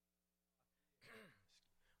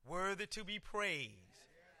worthy to be praised.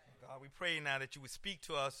 God, we pray now that you would speak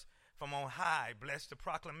to us from on high. Bless the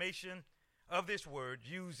proclamation of this word.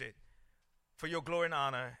 Use it for your glory and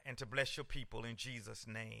honor and to bless your people in Jesus'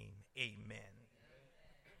 name. Amen.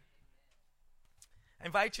 I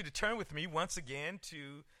invite you to turn with me once again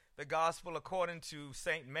to the gospel according to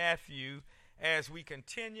St. Matthew as we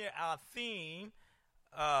continue our theme,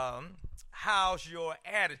 how's your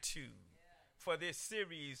attitude, for this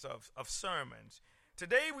series of sermons.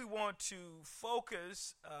 Today we want to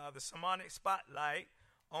focus the sermonic spotlight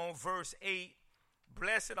on verse 8.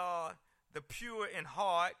 Blessed are the pure in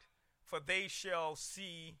heart, for they shall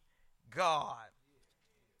see God.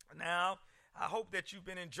 Now, I hope that you've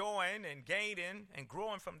been enjoying and gaining and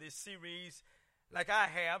growing from this series like I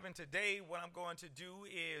have. And today what I'm going to do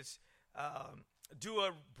is do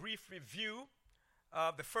a brief review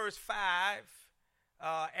of the first 5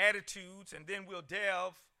 attitudes, and then we'll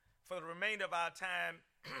delve for the remainder of our time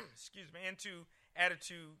into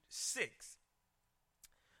attitude 6.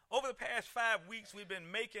 Over the past 5 weeks, we've been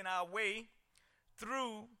making our way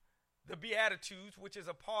through the Beatitudes, which is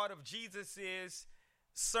a part of Jesus'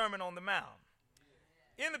 Sermon on the Mount.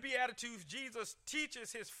 In the Beatitudes, Jesus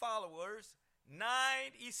teaches his followers 9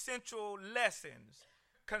 essential lessons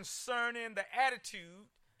concerning the attitude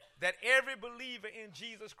that every believer in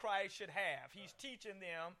Jesus Christ should have. He's teaching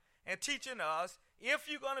them and teaching us, if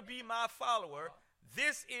you're going to be my follower,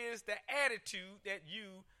 this is the attitude that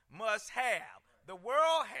you must have. The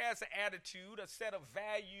world has an attitude, a set of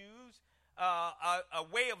values, a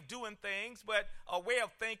way of doing things, but a way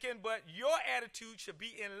of thinking, but your attitude should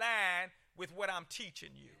be in line with what I'm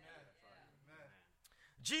teaching you. Amen.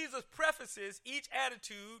 Jesus prefaces each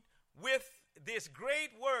attitude with this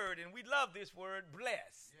great word, and we love this word,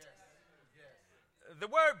 blessed. Yes. Yes. The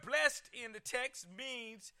word blessed in the text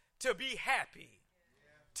means to be happy,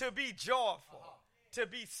 to be joyful, to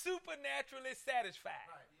be supernaturally satisfied.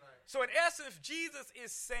 Right. So in essence, Jesus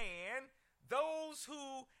is saying those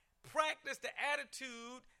who practice the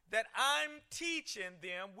attitude that I'm teaching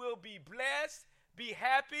them will be blessed, be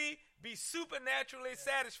happy, be supernaturally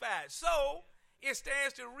satisfied. So it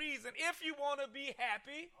stands to reason, if you want to be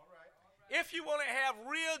happy, if you want to have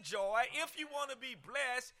real joy, if you want to be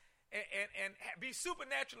blessed and be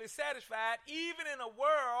supernaturally satisfied, even in a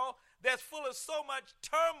world that's full of so much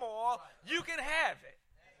turmoil, you can have it.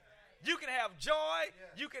 You can have joy,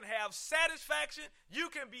 you can have satisfaction, you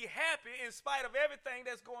can be happy in spite of everything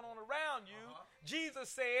that's going on around you. Jesus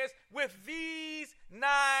says, with these 9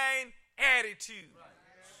 attitudes.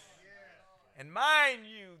 And mind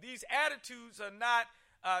you, these attitudes are not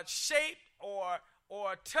shaped or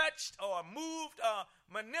touched or moved or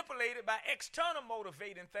manipulated by external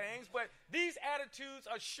motivating things, but these attitudes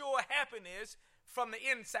are sure happiness from the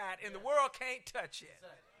inside, and the world can't touch it.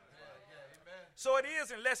 So it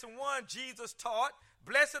is in lesson 1, Jesus taught,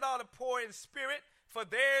 blessed are the poor in spirit, for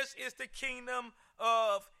theirs is the kingdom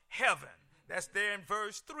of heaven. That's there in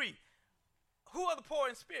verse 3. Who are the poor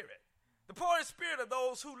in spirit? The poor in spirit are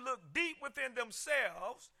those who look deep within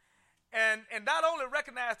themselves and not only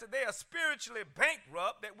recognize that they are spiritually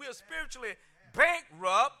bankrupt, that we are spiritually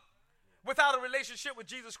bankrupt without a relationship with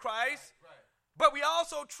Jesus Christ, but we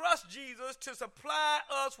also trust Jesus to supply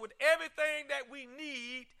us with everything that we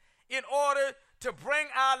need in order to bring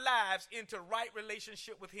our lives into right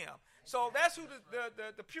relationship with him. So that's who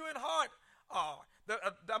the pure in heart are.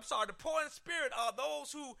 The poor in spirit are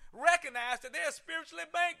those who recognize that they're spiritually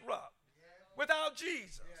bankrupt without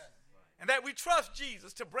Jesus. And that we trust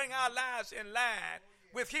Jesus to bring our lives in line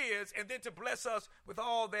with his and then to bless us with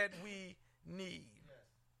all that we need.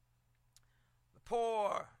 The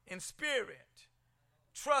poor in spirit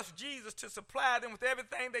trust Jesus to supply them with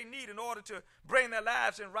everything they need in order to bring their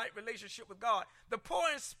lives in right relationship with God. The poor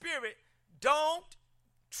in spirit don't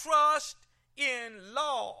trust in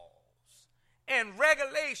laws and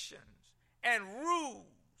regulations and rules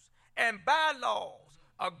and bylaws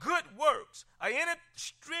or good works or any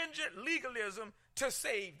stringent legalism to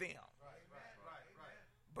save them.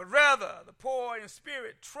 But rather, the poor in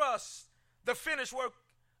spirit trusts the finished work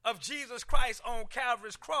of Jesus Christ on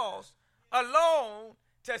Calvary's cross alone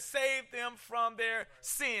to save them from their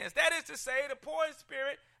sins. That is to say, the poor in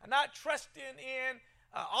spirit are not trusting in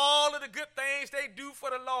all of the good things they do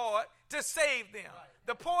for the Lord to save them.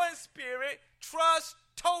 The poor in spirit trust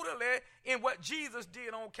totally in what Jesus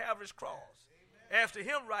did on Calvary's cross. After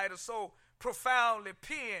him writer so profoundly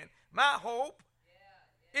penned, my hope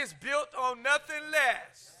is built on nothing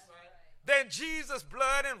less than Jesus'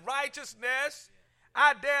 blood and righteousness.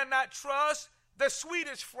 I dare not trust The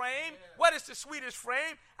sweetest frame. What is the sweetest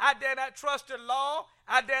frame? I dare not trust the law.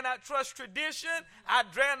 I dare not trust tradition. I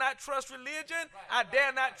dare not trust religion. I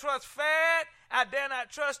dare not trust fad. I dare not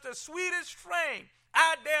trust the sweetest frame.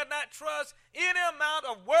 I dare not trust any amount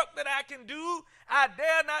of work that I can do. I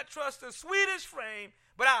dare not trust the sweetest frame,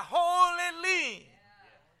 but I wholly lean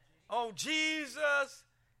on Jesus'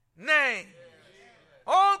 name.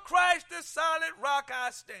 On Christ the solid rock I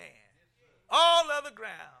stand. All other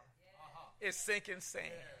ground is sinking sand.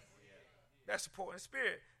 That's the poor in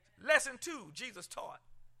spirit. Lesson 2, Jesus taught.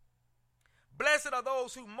 Blessed are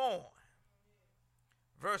those who mourn.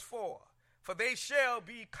 Verse 4, for they shall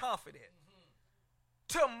be comforted.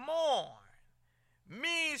 To mourn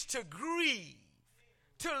means to grieve,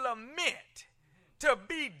 to lament, to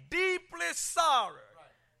be deeply sorry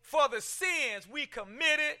for the sins we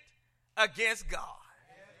committed against God.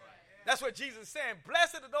 That's what Jesus is saying.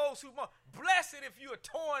 Blessed are those who mourn. Blessed if you are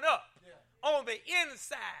torn up on the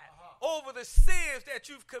inside over the sins that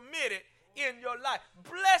you've committed in your life.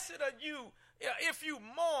 Blessed are you if you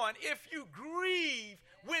mourn, if you grieve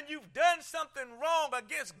when you've done something wrong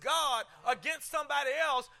against God, against somebody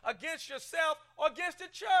else, against yourself, or against the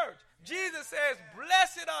church. Jesus says,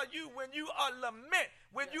 blessed are you when you are lament,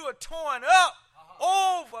 when you are torn up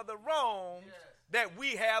over the wrongs that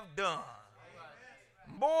we have done.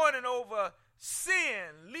 Mourning over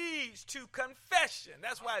sin leads to confession.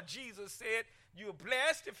 That's why Jesus said, you're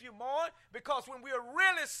blessed if you mourn, because when we are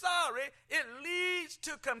really sorry, it leads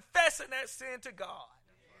to confessing that sin to God.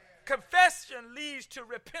 Confession leads to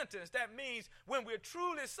repentance. That means when we're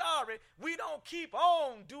truly sorry, we don't keep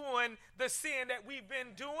on doing the sin that we've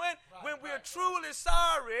been doing. When we're truly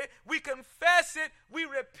sorry, we confess it, we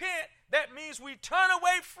repent. That means we turn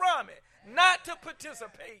away from it, not to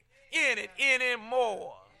participate in it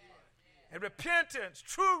anymore. And repentance,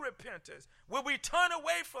 true repentance, when we turn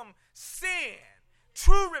away from sin,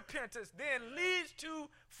 true repentance then leads to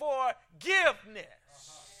forgiveness.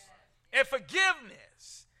 And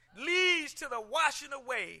forgiveness leads to the washing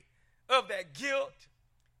away of that guilt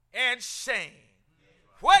and shame.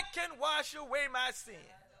 What can wash away my sin?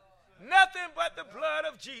 Nothing but the blood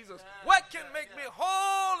of Jesus. What can make me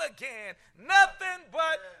whole again? Nothing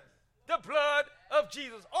but the blood of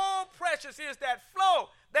Jesus. Oh, precious is that flow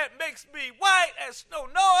that makes me white as snow.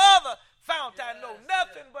 No other fount I know.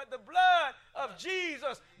 Nothing but the blood of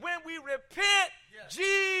Jesus. When we repent,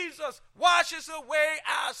 Jesus washes away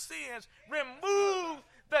our sins, remove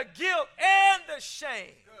the guilt and the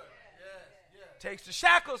shame. Takes the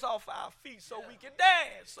shackles off our feet so we can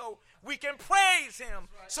dance, so we can praise him,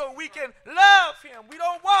 so we can love him. We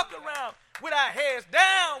don't walk around with our heads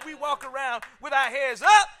down. We walk around with our heads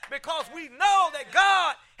up because we know that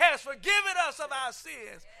God has forgiven us of our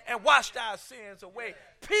sins and washed our sins away.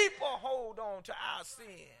 People hold on to our sins,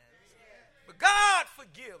 but God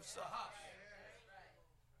forgives us.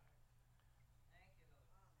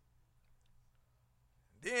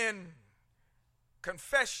 Then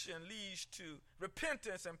confession leads to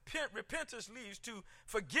repentance, and repentance leads to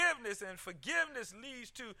forgiveness, and forgiveness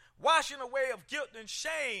leads to washing away of guilt and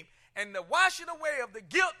shame. And the washing away of the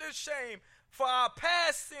guilt and shame for our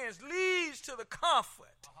past sins leads to the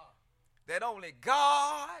comfort that only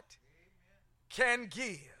God can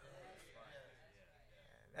give.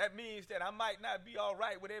 That means that I might not be all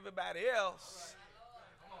right with everybody else,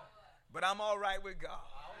 but I'm all right with God.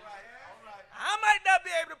 I might not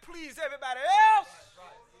be able to please everybody else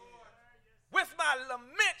with my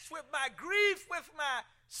laments, with my grief, with my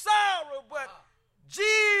sorrow, but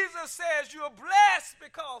Jesus says you're blessed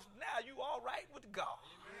because now you're all right with God.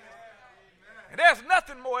 And there's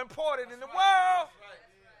nothing more important in the world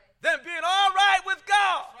than being all right with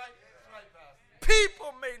God.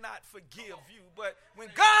 People may not forgive you, but when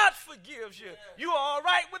God forgives you, you're all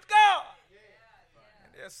right with God.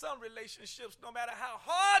 And there's some relationships, no matter how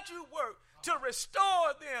hard you work to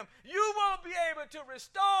restore them, you won't be able to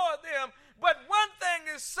restore them. But one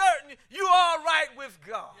thing is certain, you're all right with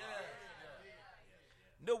God.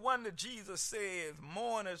 No wonder Jesus says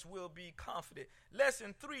mourners will be comforted.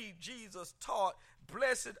 Lesson 3, Jesus taught,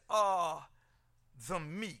 blessed are the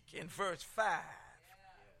meek in verse 5.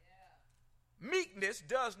 Meekness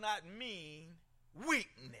does not mean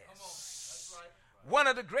weakness. One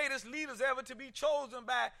of the greatest leaders ever to be chosen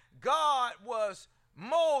by God was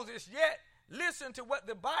Moses, yet listen to what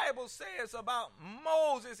the Bible says about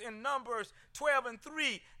Moses in Numbers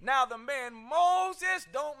 12:3. Now the man Moses,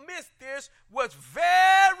 don't miss this, was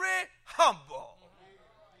very humble.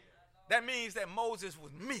 That means that Moses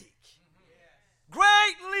was meek.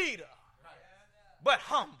 Great leader, but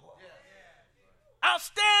humble.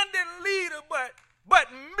 Outstanding leader, but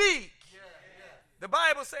meek. The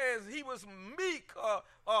Bible says he was meek or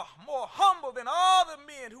more humble than all the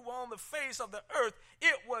men who were on the face of the earth.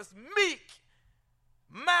 It was meek,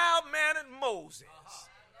 mild-mannered Moses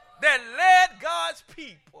that led God's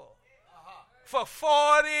people for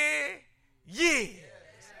 40 years.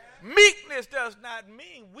 Meekness does not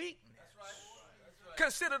mean weakness.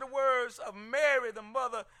 Consider the words of Mary, the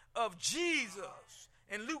mother of Jesus,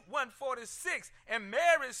 in Luke 1:46. And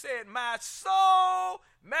Mary said, my soul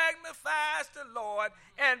magnifies the Lord,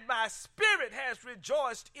 and my spirit has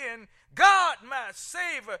rejoiced in God, my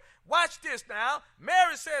Savior. Watch this now.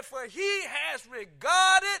 Mary said, for he has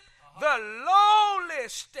regarded the lowly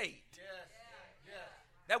state.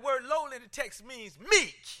 That word lowly in the text means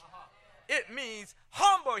meek. It means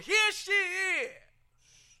humble. Here she is,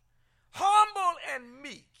 humble and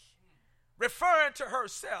meek, referring to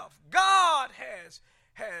herself. God has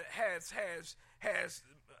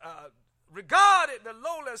regarded the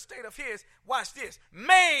lowly state of his, watch this,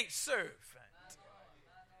 maid servant.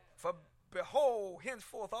 For behold,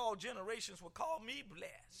 henceforth all generations will call me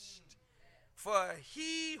blessed. For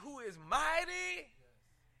he who is mighty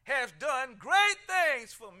has done great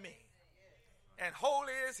things for me, and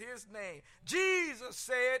holy is his name. Jesus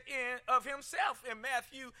said of himself in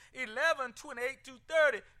Matthew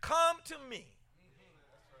 11:28-30, come to me,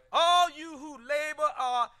 all you who labor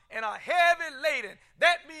and are heavy laden.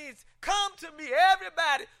 That means come to me,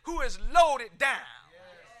 everybody who is loaded down,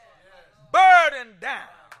 burdened down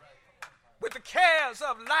with the cares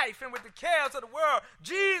of life and with the cares of the world.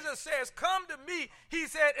 Jesus says, come to me, he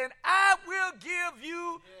said, and I will give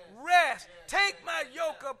you rest. Take my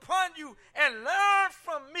yoke upon you and learn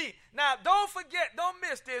from me. Now, don't forget, don't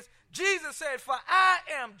miss this. Jesus said, for I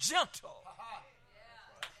am gentle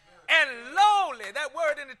and lowly. That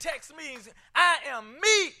word in the text means I am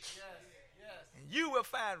meek. And you will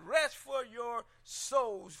find rest for your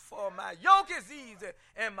souls. For my yoke is easy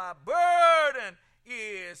and my burden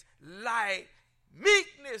is light.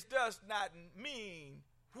 Meekness does not mean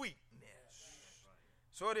weakness.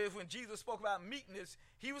 So it is when Jesus spoke about meekness,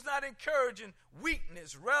 he was not encouraging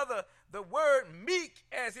weakness. Rather, the word meek,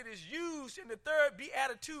 as it is used in the third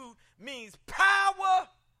beatitude, means power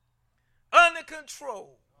under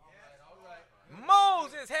control.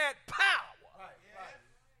 Moses had power,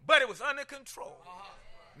 but it was under control.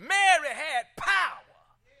 Mary had power,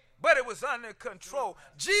 but it was under control.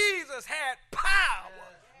 Jesus had power,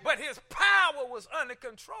 but his power was under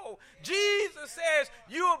control. Jesus says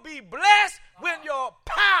you'll be blessed when your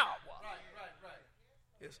power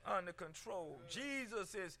is under control.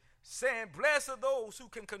 Jesus is saying, blessed are those who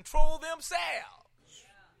can control themselves.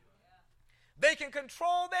 They can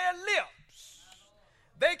control their lips.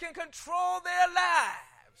 They can control their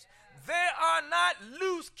lives. They are not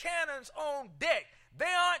loose cannons on deck. They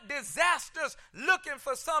aren't disasters looking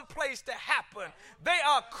for some place to happen. They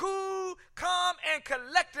are cool, calm, and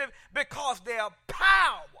collective because their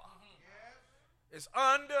power is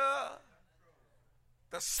under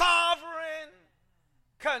the sovereign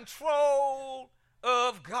control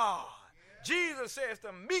of God. Jesus says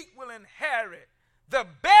the meek will inherit the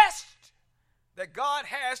best that God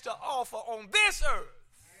has to offer on this earth.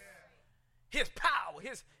 His power,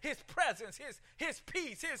 his presence, his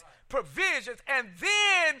peace, his provisions, and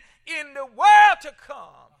then in the world to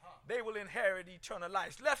come, they will inherit eternal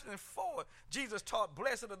life. Lesson 4, Jesus taught,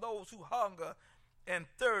 blessed are those who hunger and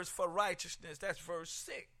thirst for righteousness. That's verse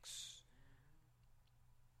 6.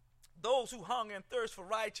 Those who hunger and thirst for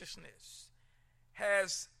righteousness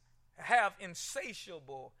have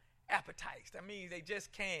insatiable appetites. That means they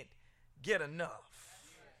just can't get enough.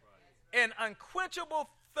 An unquenchable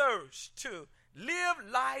thirst to live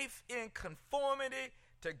life in conformity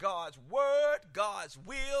to God's word, God's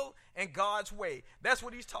will, and God's way. That's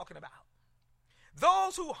what he's talking about.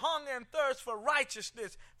 Those who hunger and thirst for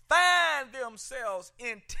righteousness find themselves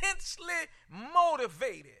intensely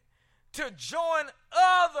motivated to join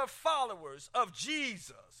other followers of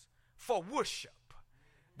Jesus for worship.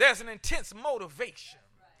 There's an intense motivation.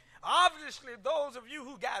 Obviously, those of you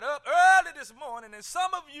who got up early this morning, and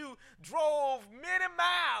some of you drove many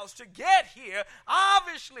miles to get here,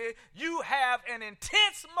 obviously you have an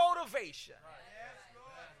intense motivation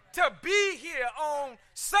to be here on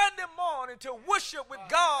Sunday morning to worship with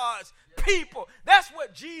God's people. That's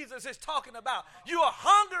what Jesus is talking about. You are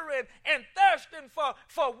hungering and thirsting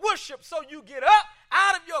for worship, so you get up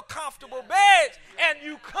out of your comfortable beds and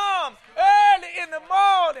you come early in the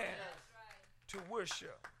morning to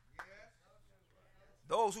worship.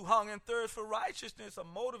 Those who hunger and thirst for righteousness are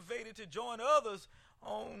motivated to join others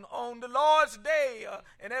on the Lord's Day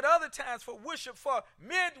and at other times for worship, for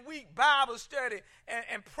midweek Bible study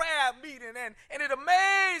and prayer meeting. And it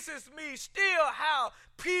amazes me still how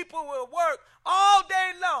people will work all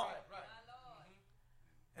day long.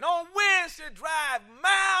 And on Wednesday drive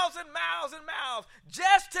miles and miles and miles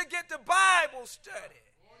just to get to Bible study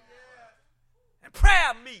and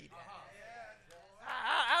prayer meeting.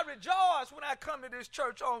 I rejoice when I come to this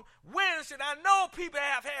church on Wednesday. I know people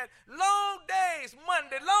have had long days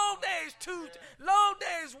Monday, long days Tuesday, long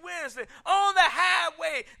days Wednesday, on the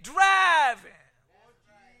highway driving.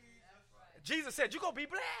 Jesus said, you're going to be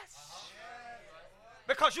blessed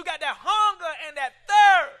because you got that hunger and that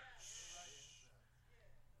thirst.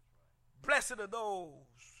 Blessed are those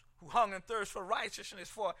who hunger and thirst for righteousness,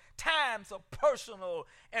 for times of personal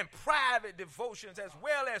and private devotions, as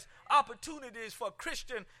well as opportunities for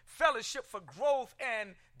Christian fellowship for growth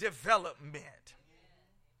and development.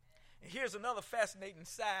 And here's another fascinating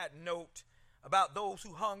side note about those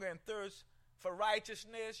who hunger and thirst for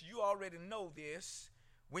righteousness. You already know this.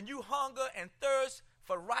 When you hunger and thirst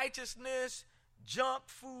for righteousness, junk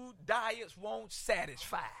food diets won't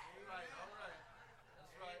satisfy.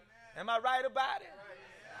 Am I right about it?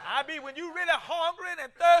 I mean, when you really hungry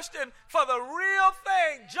and thirsting for the real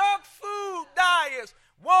thing, junk food diets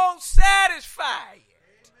won't satisfy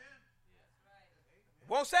it.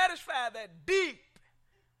 Won't satisfy that deep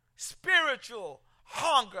spiritual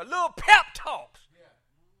hunger. Little pep talks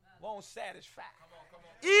won't satisfy.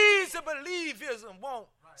 Easy believism won't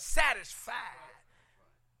satisfy.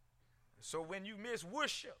 So when you miss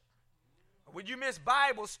worship, or when you miss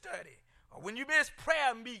Bible study, or when you miss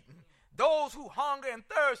prayer meeting, those who hunger and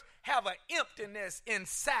thirst have an emptiness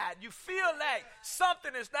inside. You feel like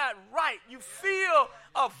something is not right. You feel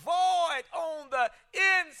a void on the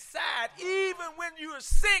inside. Even when you're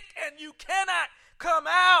sick and you cannot come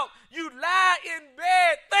out, you lie in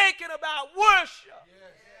bed thinking about worship.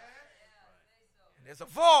 And there's a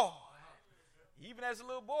void. Even as a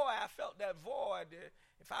little boy, I felt that void.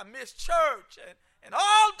 If I missed church and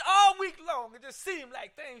all week long, it just seemed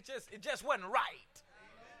like things just wasn't right.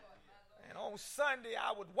 And on Sunday,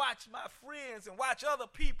 I would watch my friends and watch other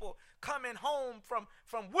people coming home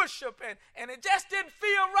from worship, and it just didn't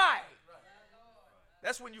feel right.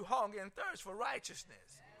 That's when you hunger and thirst for righteousness.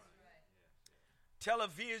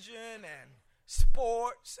 Television and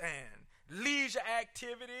sports and leisure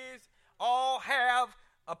activities all have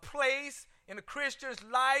a place in a Christian's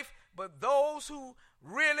life, but those who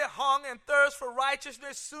really hunger and thirst for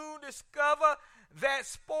righteousness soon discover that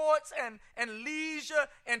sports and leisure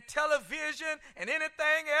and television and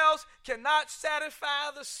anything else cannot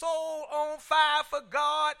satisfy the soul on fire for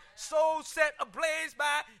God, soul set ablaze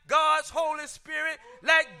by God's Holy Spirit,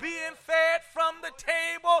 like being fed from the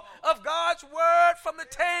table of God's word, from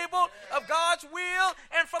the table of God's will,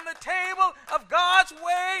 and from the table of God's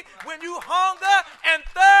way. When you hunger and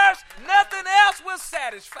thirst, nothing else will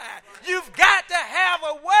satisfy. You've got to have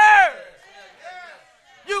a word.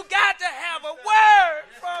 You got to have a word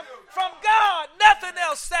from God. Nothing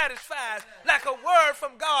else satisfies like a word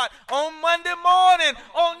from God. On Monday morning,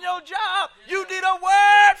 on your job, you need a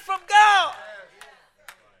word from God.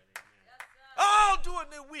 All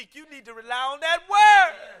during the week, you need to rely on that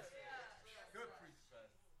word.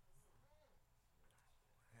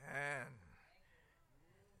 And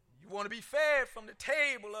you want to be fed from the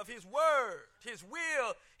table of his word, his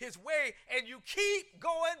will, his way, and you keep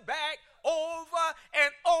going back over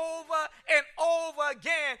and over and over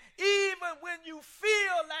again, even when you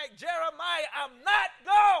feel like Jeremiah, I'm not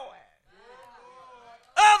going.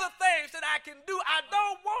 Other things that I can do, I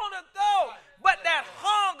don't want to go, but that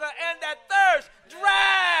hunger and that thirst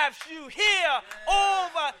drives you here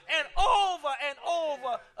over and over and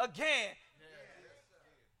over again.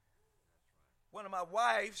 One of my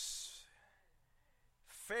wife's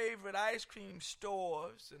favorite ice cream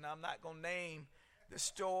stores, and I'm not going to name the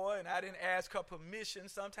store, and I didn't ask her permission.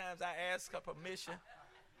 Sometimes I ask her permission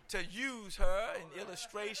to use her in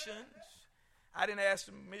illustrations. I didn't ask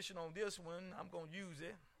her permission on this one. I'm going to use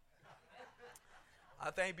it. I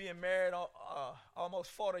think being married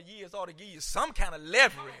almost 40 years ought to give you some kind of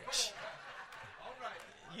leverage.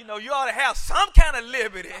 You know, you ought to have some kind of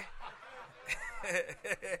liberty.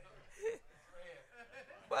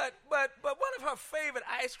 But one of her favorite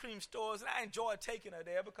ice cream stores, and I enjoy taking her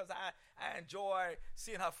there because I enjoy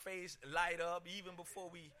seeing her face light up even before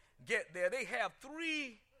we get there. They have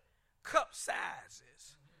 3 cup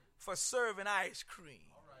sizes for serving ice cream.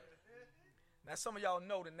 Now, some of y'all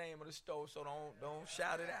know the name of the store, so don't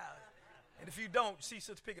shout it out. And if you don't, see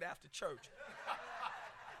Sister Pickett after church.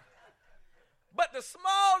 But the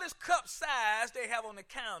smallest cup size they have on the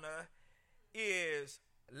counter is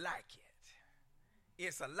like it.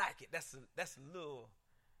 It's a like it. That's a little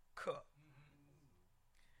cup.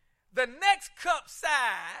 The next cup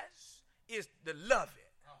size is the love it.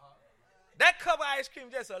 That cup of ice cream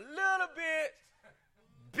just a little bit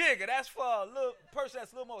bigger. That's for a little person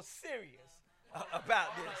that's a little more serious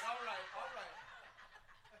about this. All right.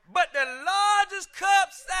 But the largest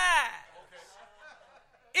cup size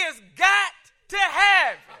is got to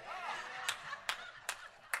have it.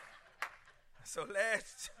 So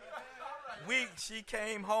last week she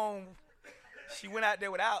came home. She went out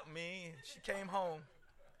there without me. She came home.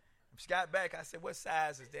 She got back. I said, "What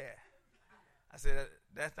size is that?" I said,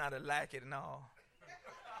 "That's not a like it and all."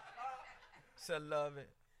 Said, "Love it."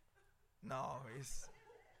 No,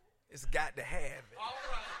 it's got to have it.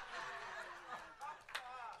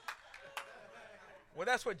 Well,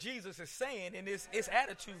 that's what Jesus is saying in his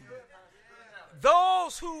attitude.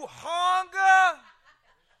 Those who hunger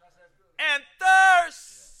and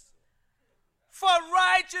thirst for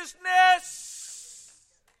righteousness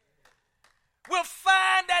will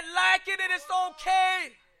find that liking it is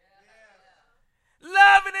okay.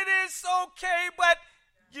 Loving it is okay, but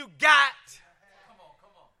you got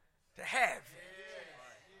to have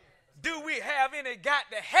it. Do we have any got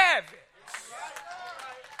to have it?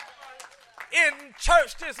 In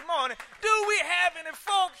church this morning, do we have any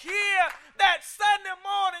folk here that Sunday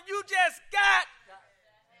morning you just got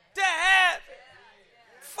to have it?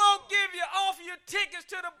 Folk give you offer your tickets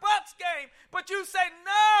to the Bucks game, but you say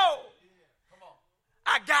no.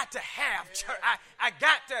 I got to have church. I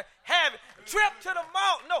got to have it. Trip to the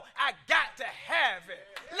mall. No, I got to have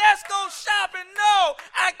it. Let's go shopping. No,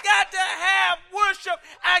 I got to have worship.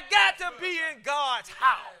 I got to be in God's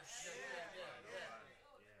house.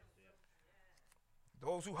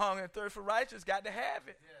 Those who hunger and thirst for righteousness got to have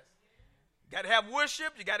it. You got to have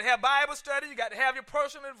worship. You got to have Bible study. You got to have your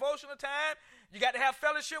personal devotional time. You got to have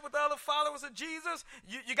fellowship with other followers of Jesus.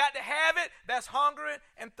 You got to have it. That's hungering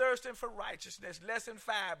and thirsting for righteousness. Lesson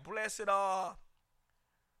 5, blessed are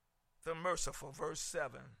the merciful. Verse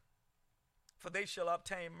 7, for they shall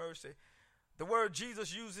obtain mercy. The word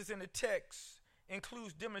Jesus uses in the text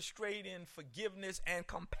includes demonstrating forgiveness and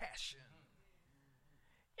compassion.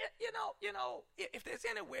 You know, if there's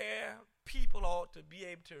anywhere people ought to be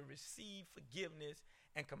able to receive forgiveness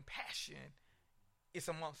and compassion, it's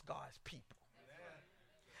amongst God's people.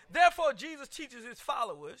 Therefore, Jesus teaches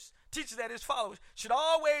that his followers should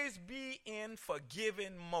always be in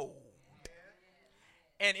forgiving mode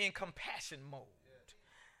and in compassion mode.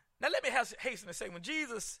 Now, let me hasten to say, when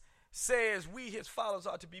Jesus says we, his followers,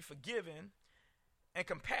 ought to be forgiving and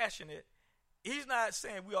compassionate, he's not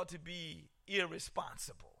saying we ought to be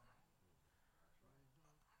irresponsible.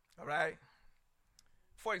 All right?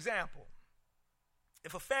 For example,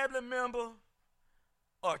 if a family member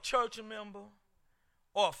or a church member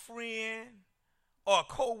or a friend or a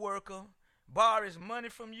co-worker borrows money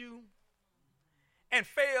from you and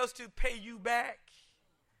fails to pay you back,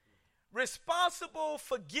 responsible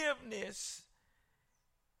forgiveness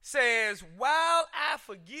says, while I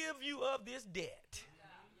forgive you of this debt,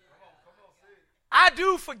 I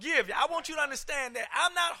do forgive you. I want you to understand that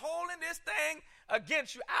I'm not holding this thing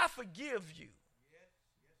against you. I forgive you.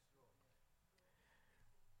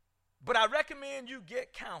 But I recommend you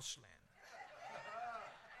get counseling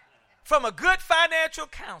from a good financial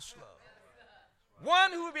counselor.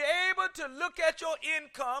 One who will be able to look at your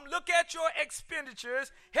income, look at your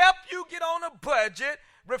expenditures, help you get on a budget,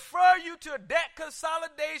 refer you to a debt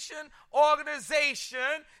consolidation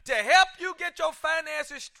organization to help you get your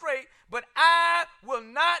finances straight, but I will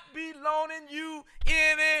not be loaning you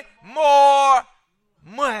any more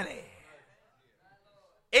money.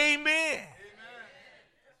 Amen.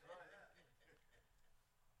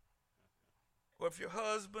 Or if your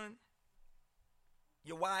husband,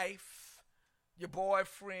 your wife, your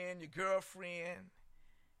boyfriend, your girlfriend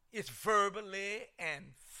is verbally and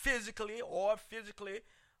physically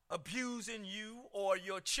abusing you or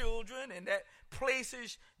your children, and that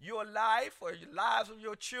places your life or your lives of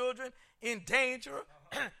your children in danger,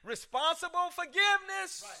 responsible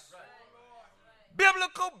forgiveness,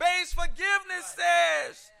 biblical-based forgiveness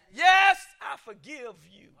says, yes, I forgive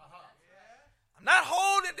you. I'm not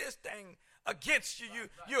holding this thing against you.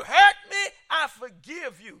 You hurt me, I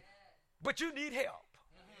forgive you. But you need help.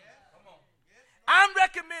 I'm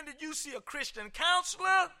recommending you see a Christian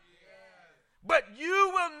counselor, but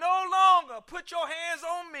you will no longer put your hands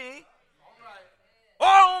on me or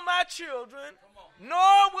on my children,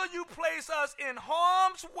 nor will you place us in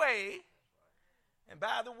harm's way. And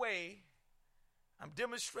by the way, I'm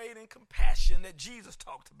demonstrating compassion that Jesus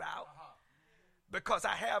talked about because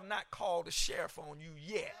I have not called the sheriff on you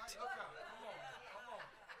yet.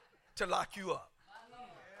 to lock you up.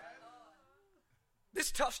 This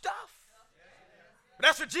is tough stuff. But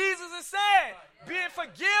that's what Jesus is saying. Being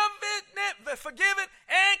forgiven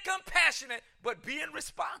and compassionate, but being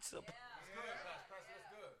responsible.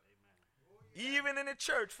 Even in the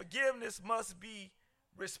church, forgiveness must be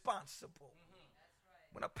responsible.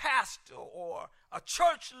 When a pastor or a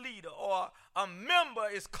church leader or a member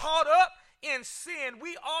is caught up in sin,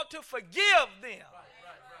 we ought to forgive them.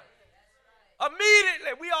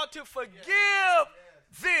 Immediately, we ought to forgive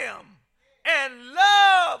them and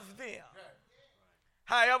love them.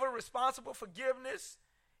 However, responsible forgiveness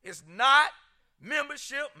is not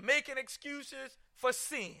membership making excuses for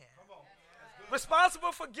sin.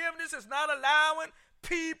 Responsible forgiveness is not allowing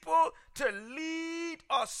people to lead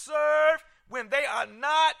or serve when they are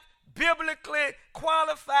not biblically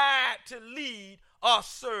qualified to lead or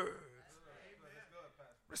serve.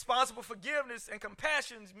 Responsible forgiveness and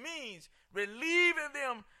compassion means relieving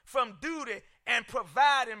them from duty and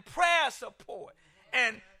providing prayer support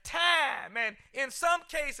and time and, in some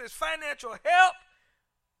cases, financial help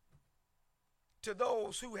to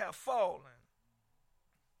those who have fallen,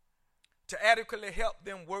 to adequately help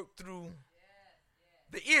them work through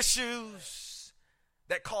the issues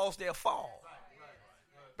that caused their fall.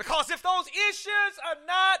 Because if those issues are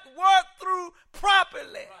not worked through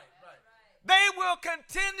properly, they will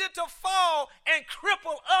continue to fall and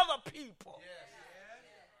cripple other people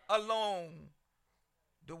along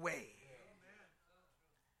the way.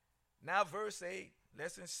 Now, verse 8,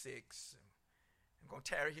 lesson 6. I'm going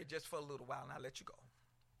to tarry here just for a little while and I'll let you go.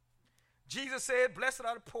 Jesus said, "Blessed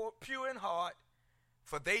are the poor, pure in heart,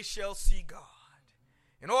 for they shall see God."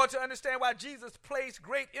 In order to understand why Jesus placed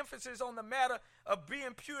great emphasis on the matter of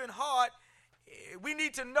being pure in heart, we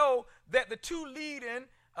need to know that the two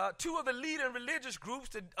of the leading religious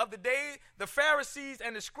groups of the day, the Pharisees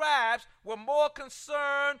and the scribes, were more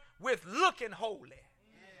concerned with looking holy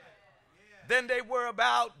than they were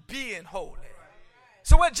about being holy.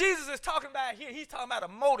 So what Jesus is talking about here, he's talking about a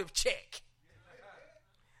motive check.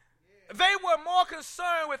 They were more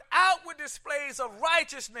concerned with outward displays of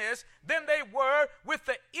righteousness than they were with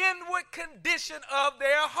the inward condition of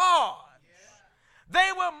their hearts.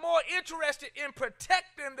 They were more interested in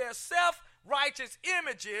protecting their self-righteous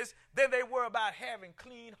images than they were about having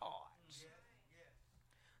clean hearts.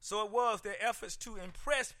 So it was their efforts to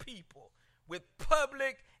impress people with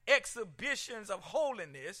public exhibitions of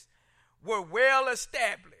holiness were well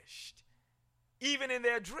established, even in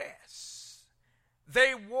their dress.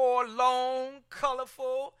 They wore long,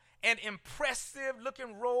 colorful, and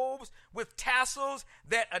impressive-looking robes with tassels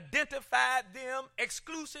that identified them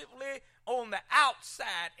exclusively on the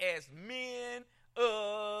outside as men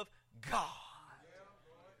of God.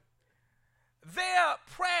 Their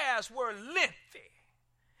prayers were lengthy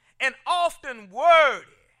and often wordy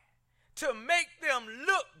to make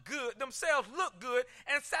themselves look good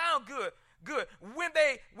and sound good. When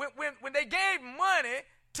they gave money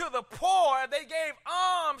to the poor, they gave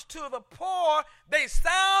alms to the poor, they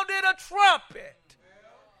sounded a trumpet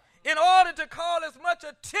in order to call as much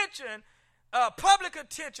attention, public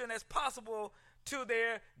attention as possible to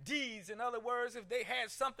their deeds. In other words, if they had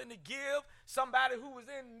something to give somebody who was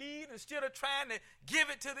in need, instead of trying to give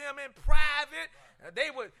it to them in private,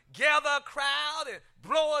 they would gather a crowd and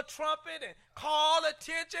blow a trumpet and call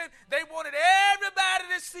attention. They wanted everybody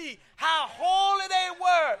to see how holy they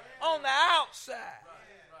were on the outside.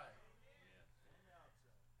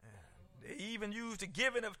 They even used the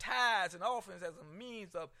giving of tithes and offerings as a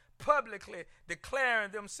means of publicly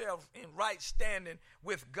declaring themselves in right standing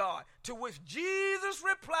with God. To which Jesus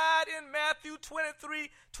replied in Matthew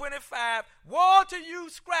 23:25, "Woe to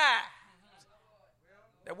you, scribes."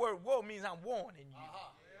 That word woe means I'm warning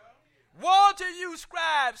you. Woe to you,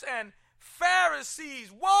 scribes and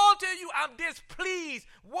Pharisees. Woe to you, I'm displeased.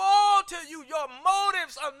 Woe to you, your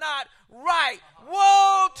motives are not right.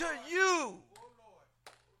 Woe to you,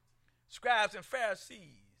 scribes and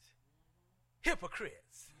Pharisees,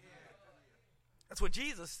 hypocrites. That's what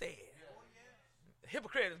Jesus said. The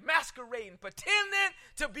hypocrite is masquerading, pretending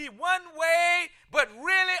to be one way, but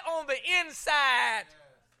really on the inside,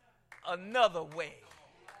 another way.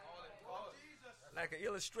 Like an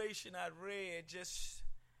illustration I read just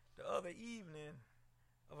the other evening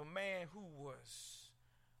of a man who was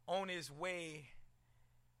on his way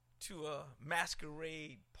to a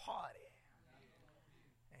masquerade party.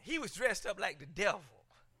 And he was dressed up like the devil.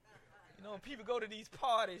 You know, when people go to these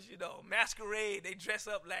parties, masquerade, they dress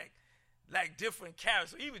up like like different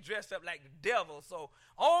characters. So he was dressed up like the devil. So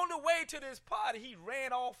on the way to this party, he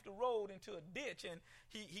ran off the road into a ditch, and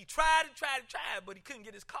he tried, but he couldn't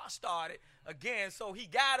get his car started again. So he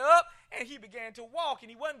got up and he began to walk,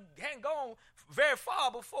 and he hadn't gone very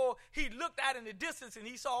far before he looked out in the distance and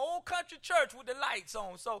he saw an old country church with the lights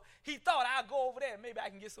on. So he thought, I'll go over there, maybe I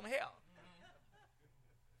can get some help.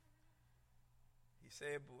 He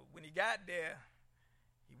said, but when he got there,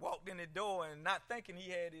 he walked in the door and not thinking he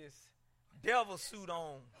had his devil suit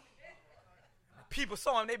on. People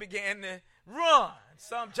saw him, they began to run.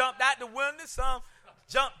 Some jumped out the window, some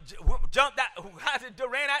jumped out,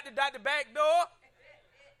 ran out the back door.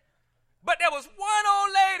 But there was one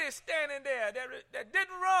old lady standing there that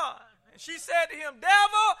didn't run. And she said to him,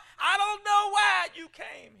 devil, I don't know why you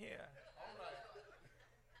came here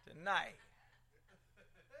tonight.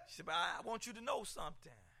 She said, but I want you to know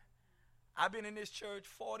something. I've been in this church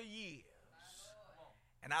 40 years.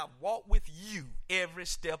 And I've walked with you every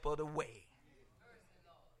step of the way.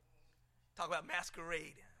 Talk about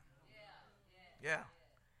masquerading. Yeah.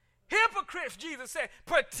 Hypocrites, Jesus said,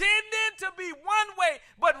 pretending to be one way,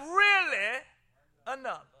 but really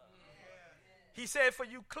another. He said, for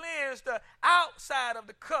you cleanse the outside of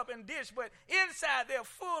the cup and dish, but inside they're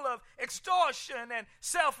full of extortion and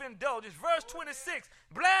self-indulgence. Verse 26,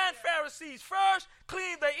 blind Pharisees, first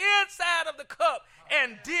clean the inside of the cup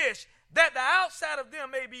and dish, that the outside of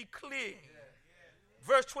them may be clean.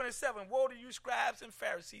 Verse 27, woe to you scribes and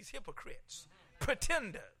Pharisees, hypocrites,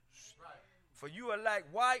 pretenders. For you are like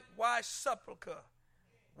whitewashed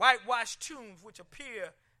tombs which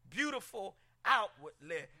appear beautiful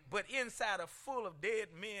outwardly, but inside are full of dead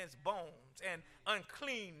men's bones and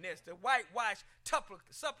uncleanness. The whitewashed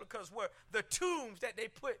sepulchres were the tombs that they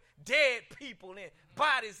put dead people in,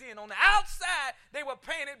 bodies in. On the outside, they were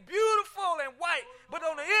painted beautiful and white, but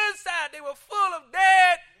on the inside, they were full of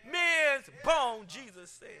dead men's bones,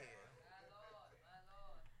 Jesus said.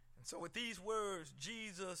 And so with these words,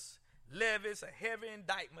 Jesus levies a heavy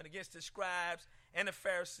indictment against the scribes and the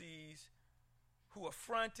Pharisees who are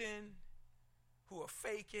fronting, who are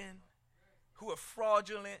faking, who are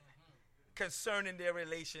fraudulent concerning their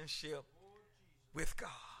relationship with God.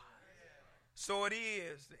 So it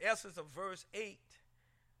is, the essence of verse 8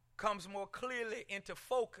 comes more clearly into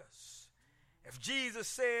focus. If Jesus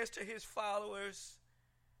says to his followers,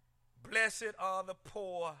 blessed are the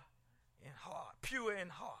poor in heart, pure in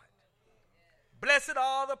heart. Blessed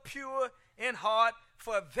are the pure in heart,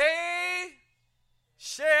 for they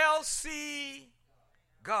shall see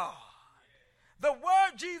God. The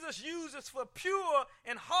word Jesus uses for pure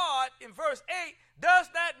in heart in verse 8 does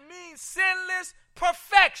not mean sinless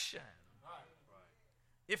perfection.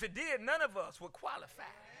 If it did, none of us would qualify.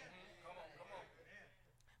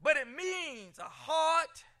 But it means a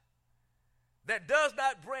heart that does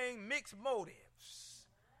not bring mixed motives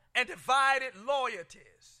and divided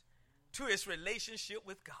loyalties to its relationship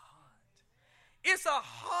with God. It's a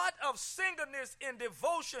heart of singleness in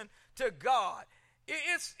devotion to God.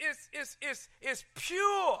 It's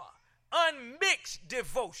pure, unmixed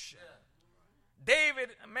devotion. David,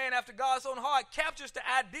 a man after God's own heart, captures the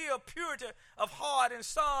idea of purity of heart in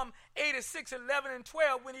Psalm 86, 11 and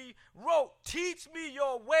 12 when he wrote, teach me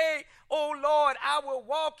your way, O Lord, I will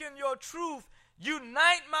walk in your truth.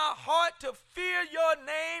 Unite my heart to fear your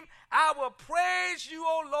name. I will praise you,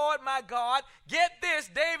 O Lord, my God. Get this,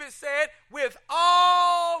 David said, with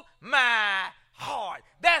all my heart.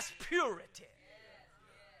 That's purity.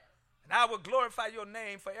 And I will glorify your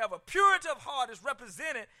name forever. Purity of heart is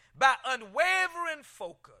represented by unwavering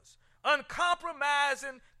focus,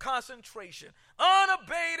 uncompromising concentration,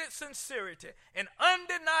 unabated sincerity, and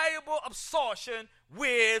undeniable absorption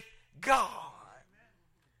with God.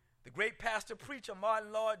 The great pastor preacher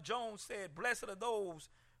Martin Lloyd-Jones said, blessed are those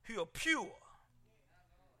who are pure,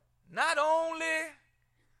 not only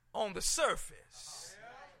on the surface,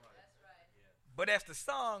 but as the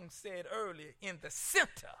song said earlier, in the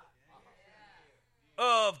center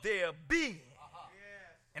of their being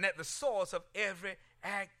and at the source of every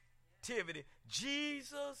activity.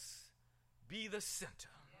 Jesus be the center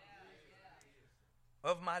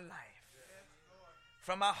of my life.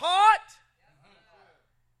 From my heart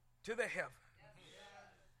to the heaven.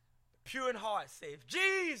 The pure in heart says,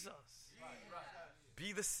 Jesus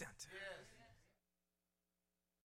be the center.